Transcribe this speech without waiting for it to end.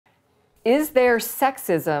Is there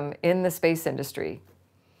sexism in the space industry?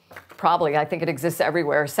 Probably. I think it exists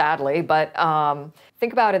everywhere, sadly. But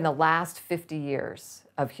think about in the last 50 years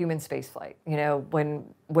of human spaceflight. You know,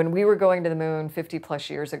 when we were going to the moon 50 plus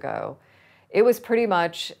years ago, it was pretty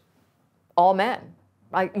much all men.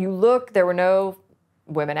 Like, you look, there were no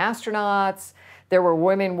women astronauts. There were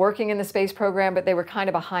women working in the space program, but they were kind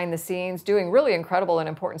of behind the scenes, doing really incredible and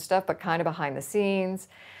important stuff, but kind of behind the scenes.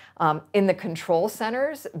 In the control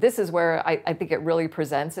centers, this is where I think it really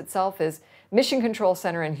presents itself, is Mission Control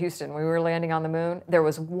Center in Houston. When we were landing on the moon, there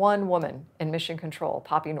was one woman in Mission Control,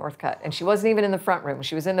 Poppy Northcutt, and she wasn't even in the front room.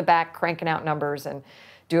 She was in the back cranking out numbers and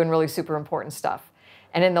doing really super important stuff.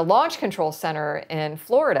 And in the Launch Control Center in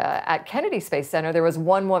Florida at Kennedy Space Center, there was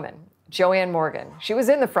one woman, Joanne Morgan. She was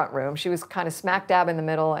in the front room. She was kind of smack dab in the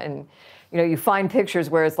middle, and you know, you find pictures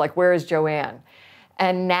where it's like, where is Joanne?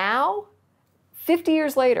 And now, 50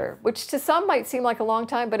 years later, which to some might seem like a long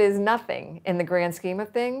time, but is nothing in the grand scheme of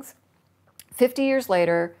things, 50 years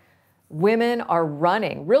later, women are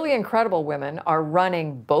running, really incredible women are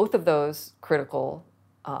running both of those critical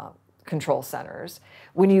control centers.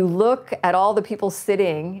 When you look at all the people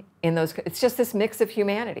sitting in those, it's just this mix of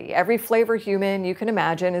humanity. Every flavor human you can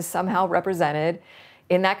imagine is somehow represented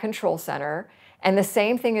in that control center. And the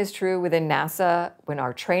same thing is true within NASA, when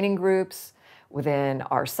our training groups, within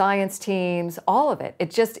our science teams, all of it.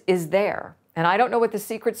 It just is there. And I don't know what the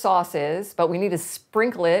secret sauce is, but we need to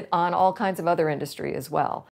sprinkle it on all kinds of other industry as well.